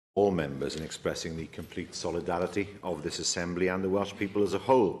all members in expressing the complete solidarity of this Assembly and the Welsh people as a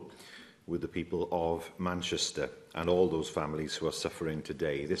whole with the people of Manchester and all those families who are suffering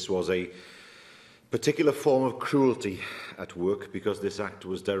today. This was a particular form of cruelty at work because this act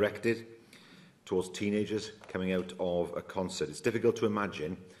was directed towards teenagers coming out of a concert. It's difficult to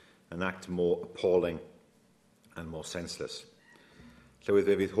imagine an act more appalling and more senseless.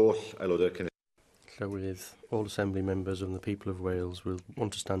 Llywydd holl aelodau Llywydd, all Assembly members and the people of Wales will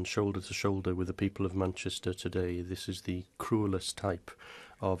want to stand shoulder to shoulder with the people of Manchester today. This is the cruelest type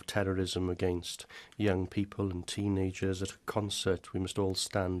of terrorism against young people and teenagers at a concert. We must all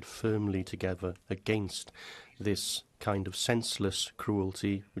stand firmly together against this kind of senseless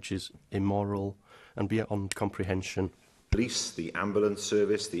cruelty, which is immoral and beyond comprehension. Police, the ambulance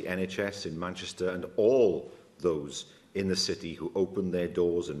service, the NHS in Manchester and all those in the city who opened their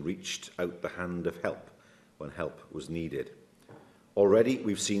doors and reached out the hand of help when help was needed. Already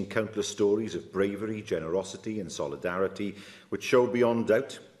we've seen countless stories of bravery, generosity and solidarity which show beyond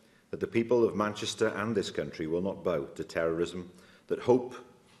doubt that the people of Manchester and this country will not bow to terrorism, that hope,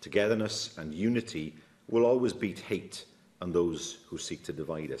 togetherness and unity will always beat hate and those who seek to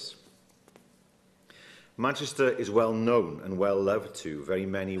divide us. Manchester is well known and well loved to very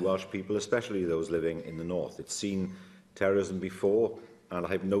many Welsh people, especially those living in the north. It's seen terrorism before, and I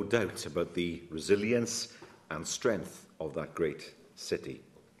have no doubt about the resilience and strength of that great city.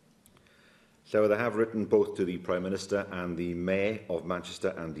 So I have written both to the Prime Minister and the Mayor of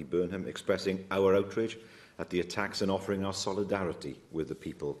Manchester, Andy Burnham, expressing our outrage at the attacks and offering our solidarity with the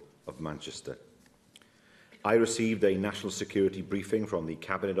people of Manchester. I received a national security briefing from the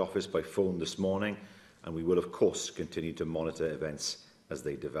Cabinet Office by phone this morning, and we will of course continue to monitor events as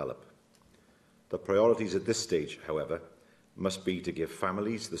they develop. The priorities at this stage, however, must be to give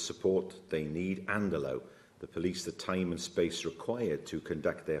families the support they need and allow the police the time and space required to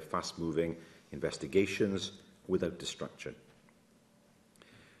conduct their fast-moving investigations without distraction.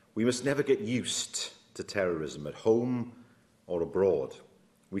 We must never get used to terrorism at home or abroad.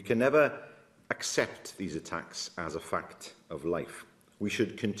 We can never accept these attacks as a fact of life. We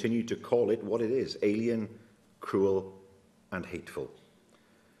should continue to call it what it is: alien, cruel and hateful.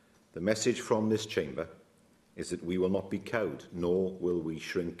 The message from this chamber is that we will not be cowed, nor will we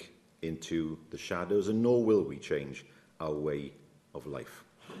shrink into the shadows, and nor will we change our way of life.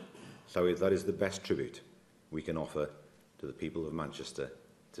 So that is the best tribute we can offer to the people of Manchester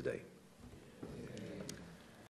today.